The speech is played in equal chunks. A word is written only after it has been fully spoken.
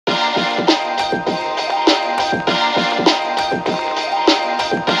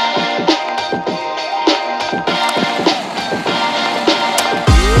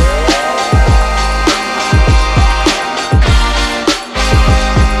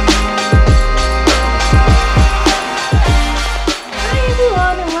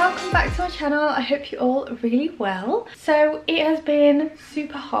channel. I hope you're all really well. So it has been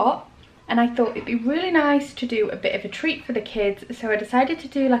super hot and I thought it'd be really nice to do a bit of a treat for the kids, so I decided to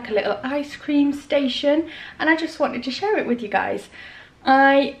do like a little ice cream station, and I just wanted to share it with you guys.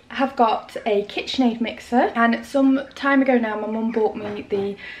 I have got a Kitchenaid mixer, and some time ago now my mum bought me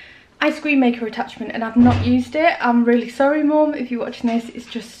the ice cream maker attachment and I've not used it. I'm really sorry, Mum, if you're watching this. It's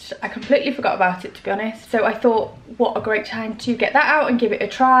just I completely forgot about it, to be honest. So I thought what a great time to get that out and give it a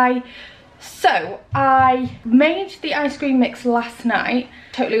try. So I made the ice cream mix last night.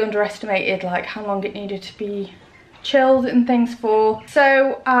 Totally underestimated like how long it needed to be chilled and things for,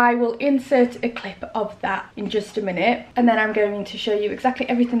 so I will insert a clip of that in just a minute, and then I'm going to show you exactly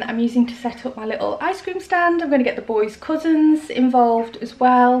everything that I'm using to set up my little ice cream stand. I'm going to get the boys' cousins involved as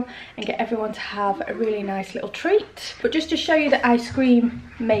well and get everyone to have a really nice little treat. But just to show you the ice cream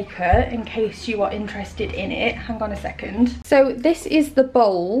maker in case you are interested in it, hang on a second. So this is the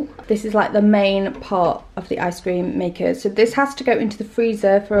bowl. This is like the main part of the ice cream maker, so this has to go into the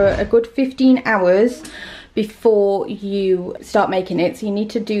freezer for a good 15 hours before you start making it, so you need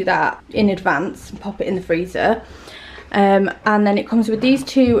to do that in advance and pop it in the freezer. And then it comes with these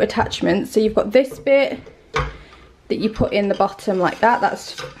two attachments. So you've got this bit that you put in the bottom like that,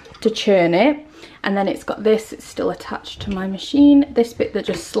 that's to churn it, and then it's got this, it's still attached to my machine, this bit that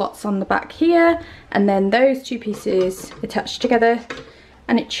just slots on the back here, and then those two pieces attached together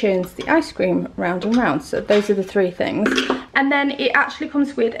and it churns the ice cream round and round. So those are the three things. And then it actually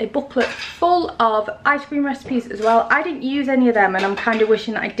comes with a booklet full of ice cream recipes as well. I didn't use any of them and I'm kind of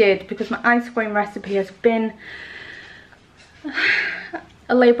wishing that I did, because my ice cream recipe has been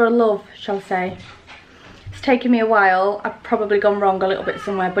a labour of love, shall I say. It's taken me a while. I've probably gone wrong a little bit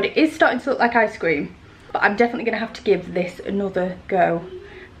somewhere, but it is starting to look like ice cream. But I'm definitely going to have to give this another go.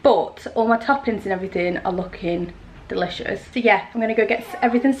 But all my toppings and everything are looking delicious. So yeah, I'm going to go get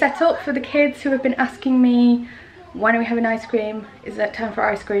everything set up for the kids who have been asking me, when are we having ice cream? Is it time for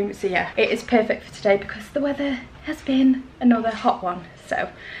ice cream? So yeah, it is perfect for today because the weather has been another hot one. So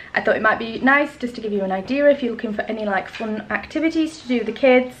I thought it might be nice just to give you an idea if you're looking for any like fun activities to do with the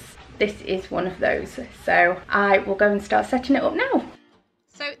kids. This is one of those. So I will go and start setting it up now.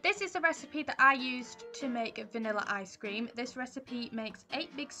 So this is the recipe that I used to make vanilla ice cream. This recipe makes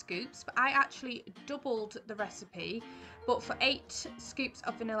 8 big scoops, but I actually doubled the recipe. But for 8 scoops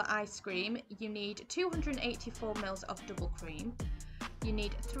of vanilla ice cream, you need 284 ml of double cream. You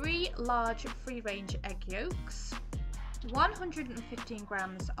need 3 large free-range egg yolks, 115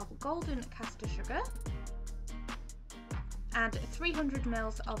 grams of golden caster sugar, and 300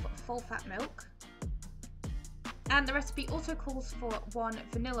 ml of full-fat milk. And the recipe also calls for 1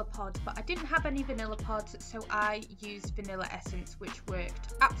 vanilla pod, but I didn't have any vanilla pods, so I used vanilla essence, which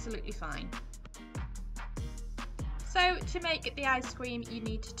worked absolutely fine. So to make the ice cream, you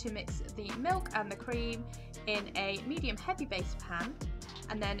need to mix the milk and the cream in a medium heavy base pan,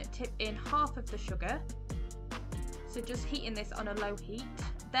 and then tip in half of the sugar. So just heating this on a low heat.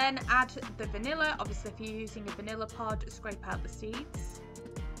 Then add the vanilla. Obviously if you're using a vanilla pod, scrape out the seeds.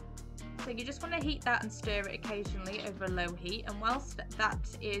 So you just want to heat that and stir it occasionally over a low heat, and whilst that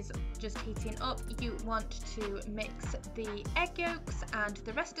is just heating up, you want to mix the egg yolks and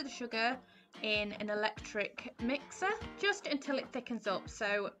the rest of the sugar in an electric mixer just until it thickens up,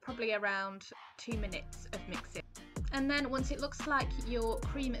 so probably around 2 minutes of mixing. And then once it looks like your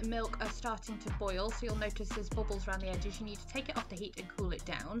cream and milk are starting to boil, so you'll notice there's bubbles around the edges, you need to take it off the heat and cool it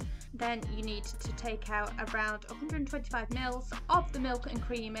down. Then you need to take out around 125 ml of the milk and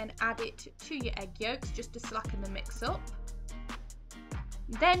cream and add it to your egg yolks just to slacken the mix up.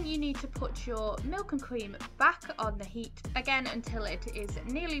 Then you need to put your milk and cream back on the heat again until it is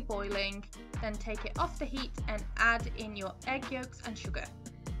nearly boiling. Then take it off the heat and add in your egg yolks and sugar.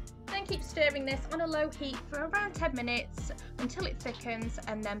 Then keep stirring this on a low heat for around 10 minutes until it thickens,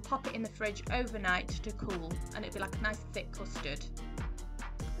 and then pop it in the fridge overnight to cool, and it'll be like a nice thick custard.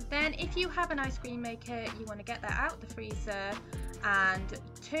 Then if you have an ice cream maker, you want to get that out the freezer and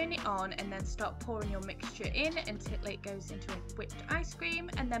turn it on, and then start pouring your mixture in until it goes into a whipped ice cream,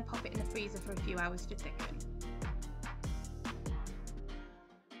 and then pop it in the freezer for a few hours to thicken.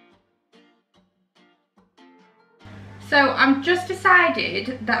 So I'm just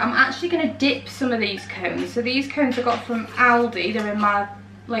decided that I'm actually going to dip some of these cones. So these cones I got from Aldi. They're in my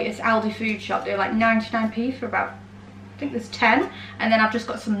latest Aldi food shop. They're like 99p for about, I think there's 10. And then I've just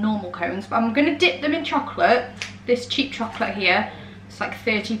got some normal cones. But I'm going to dip them in chocolate. This cheap chocolate here. It's like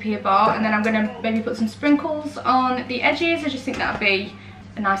 30p a bar. And then I'm going to maybe put some sprinkles on the edges. I just think that would be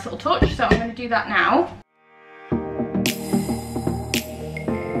a nice little touch. So I'm going to do that now.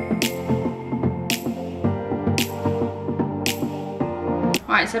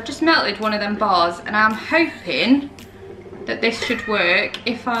 Right, Right, so I've just melted one of them bars and I'm hoping that this should work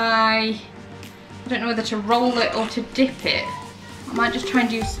if I don't know whether to roll it or to dip it. I might just try and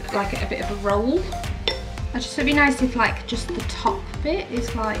do like a bit of a roll. I just, it'd be nice if like just the top bit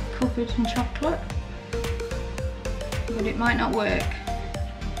is like covered in chocolate, but it might not work.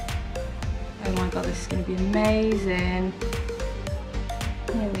 Oh my god, this is going to be amazing.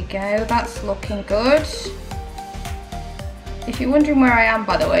 There we go, that's looking good. If you're wondering where I am,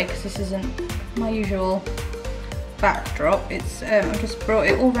 by the way, because this isn't my usual backdrop, it's I just brought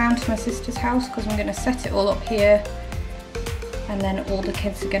it all round to my sister's house because I'm going to set it all up here, and then all the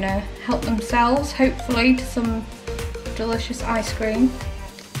kids are going to help themselves, hopefully, to some delicious ice cream.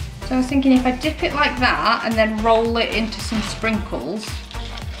 So I was thinking if I dip it like that and then roll it into some sprinkles,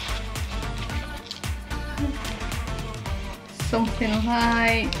 something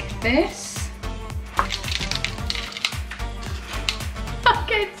like this. I'm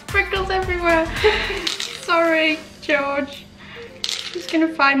getting sprinkles everywhere. Sorry, George. I'm just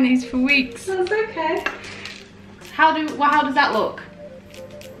gonna find these for weeks. That's okay. How does that look?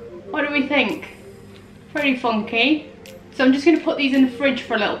 What do we think? Pretty funky. So I'm just gonna put these in the fridge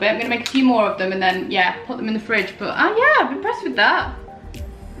for a little bit. I'm gonna make a few more of them and then, yeah, put them in the fridge. But yeah, I'm impressed with that.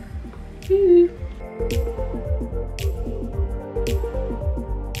 Ooh.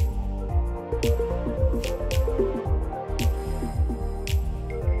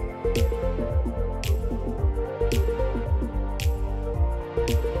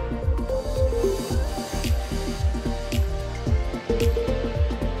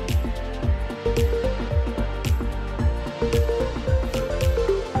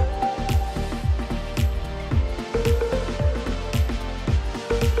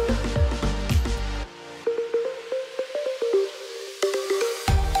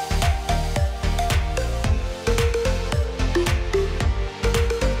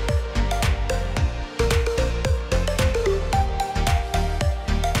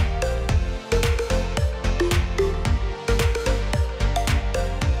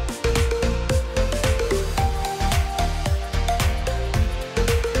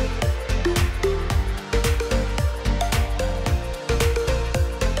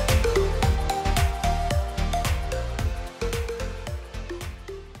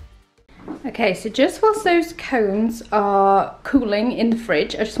 Okay, so just whilst those cones are cooling in the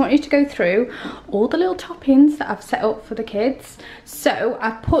fridge, I just want you to go through all the little toppings that I've set up for the kids. So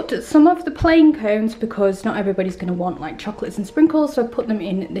I've put some of the plain cones because not everybody's going to want like chocolates and sprinkles, so I put them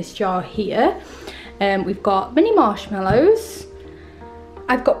in this jar here. We've got mini marshmallows.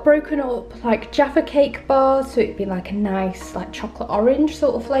 I've got broken up like Jaffa cake bars, so it'd be like a nice like chocolate orange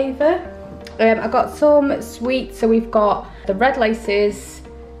sort of flavour. I've got some sweets, so we've got the red laces.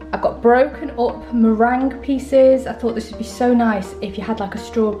 I've got broken up meringue pieces. I thought this would be so nice if you had like a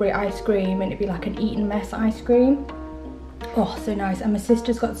strawberry ice cream and it'd be like an eat and mess ice cream. Oh, so nice. And my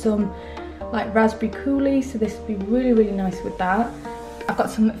sister's got some like raspberry coulis, so this would be really, really nice with that. I've got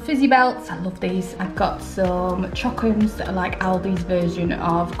some fizzy belts, I love these. I've got some Chocums that are like Aldi's version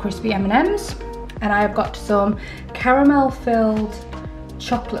of crispy M&Ms. And I have got some caramel filled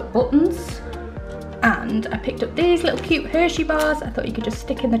chocolate buttons. And I picked up these little cute Hershey bars. I thought you could just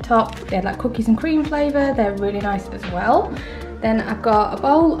stick in the top. They had like cookies and cream flavour. They're really nice as well. Then I've got a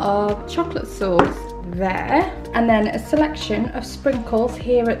bowl of chocolate sauce there. And then a selection of sprinkles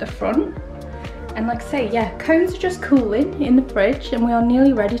here at the front. And like I say, yeah, cones are just cooling in the fridge and we are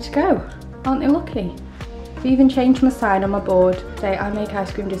nearly ready to go. Aren't they lucky? I've even changed my sign on my board. Say, I make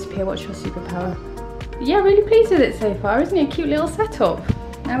ice cream disappear, what's your superpower? But yeah, really pleased with it so far. Isn't it a cute little setup?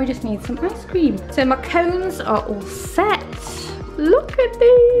 Now we just need some ice cream. So my cones are all set. Look at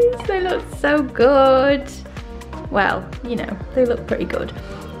these, they look so good. Well, you know, they look pretty good.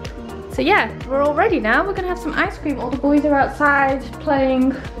 So yeah, we're all ready now. We're gonna have some ice cream. All the boys are outside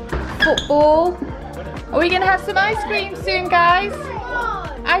playing football. Are we gonna have some ice cream soon, guys?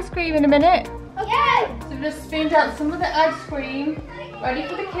 Ice cream in a minute. Okay. So we've just spooned out some of the ice cream, ready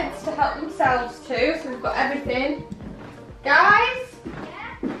for the kids to help themselves too. So we've got everything. Guys,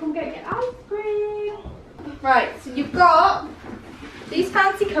 come get your ice cream. Right, so you've got these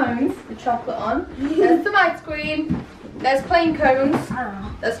fancy cones with chocolate on. There's some ice cream. There's plain cones.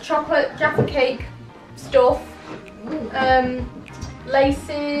 There's chocolate Jaffa cake stuff.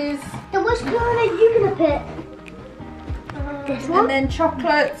 Laces. And which cone are you gonna pick? This one? And then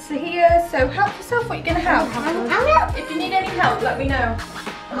chocolates are here. So help yourself what you're gonna have. If you need any help, let me know.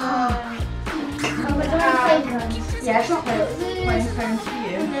 I'm gonna have yes, plain cones for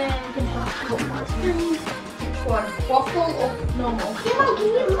you. Which one? Waffle or normal? Yeah, can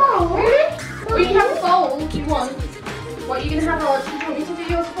you roll? Really? Or you can have a bowl if you want. What are you gonna have, Rod? Do you want me to do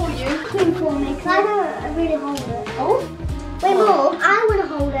your cream for me, because I don't really hold it. Oh? Wait, Mom, I want to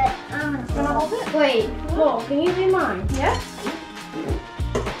hold it. Can I hold it? Wait, Mom, can you do mine? Yeah.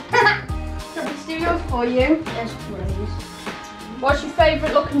 Let me do yours for you. Yes, please. What's your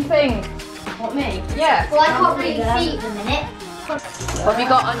favourite looking thing? What, me? Yeah. Well, I can't really see at the minute. What have you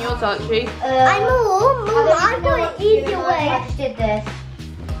got on yours, Archie? Mom, I've got an easier way. I just did this.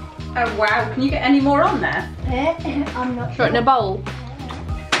 Oh wow, can you get any more on there? I'm not Throw it in a bowl.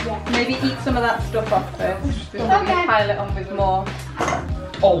 Yeah. Maybe eat some of that stuff off first before Okay. you pile it on with more.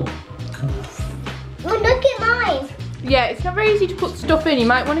 Oh. Well, look at mine. Yeah, it's not very easy to put stuff in. You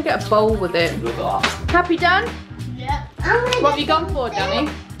might want to get a bowl with it. Happy, Dan? Yeah. What have you gone for, Danny?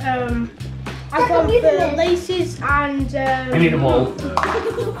 I've gone for laces and I need a bowl.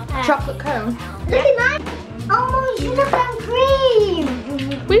 Chocolate cone. Look at mine. Oh, Mom, you should have done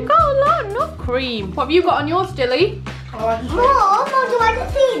cream. We've got a lot, enough cream. What have you got on yours, Dilly? Mom, do I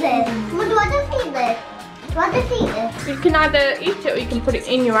just eat this? Mom, do I just eat this? Do I just eat this? You can either eat it or you can put it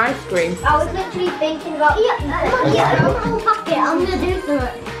in your ice cream. I was literally thinking about I want the whole packet. I'm gonna do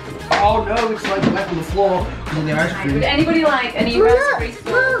it. Oh no, it's like left on the floor on the ice cream. Would anybody like any raspberry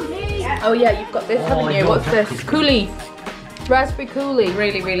sauce? Oh yeah, you've got this, haven't you? What's this? Coulis. Raspberry coulis.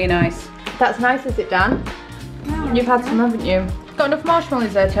 Really, really nice. That's nice, is it, Dan? You've had some, haven't you? Got enough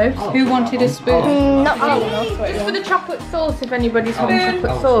marshmallows there, Toast? Who wanted a spoon? Not just for the chocolate sauce, if anybody's having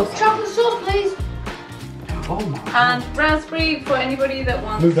chocolate sauce. Chocolate sauce, please. Oh my. And raspberry for anybody that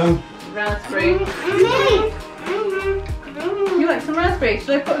wants Move down. raspberry. Me. You like some raspberry?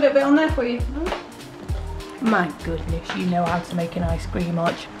 Should I put a little bit on there for you? My goodness, you know how to make an ice cream,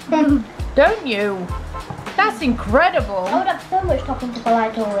 Arch. Don't you? That's incredible. I would have so much toppings if I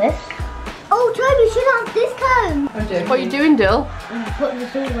liked all this. Oh, Toby, you should have this cone. What are you doing, Dill? I'm putting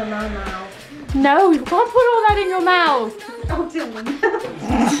this all in my mouth. No, you can't put all that in your mouth. Oh, Dylan.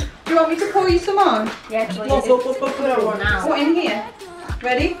 Do you want me to pour you some on? Yeah, please. What in here?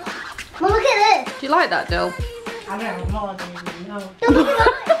 Ready? Well, look at this. Do you like that, Dill? I don't know. Look at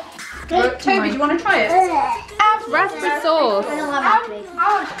that. Toby, do you want to try it? Raspberry sauce. I don't have happy.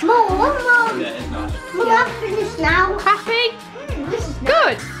 Mom, Mom, I'm finished now. Happy? This is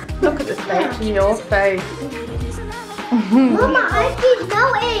Good. Look at the state in your face. Mom, my ice cream's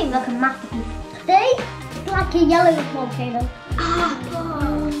melting. Like a massive. See? It's like a yellow volcano.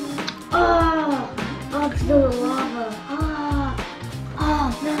 Oh, it's still lava.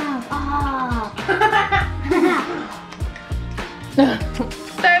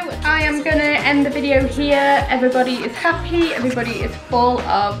 So I am gonna end the video here. Everybody is happy, everybody is full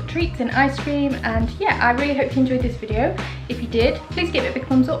of treats and ice cream, and yeah, I really hope you enjoyed this video. If you did, please give it a big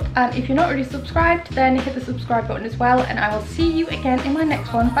thumbs up, and if you're not already subscribed, then hit the subscribe button as well, and I will see you again in my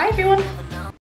next one. Bye everyone.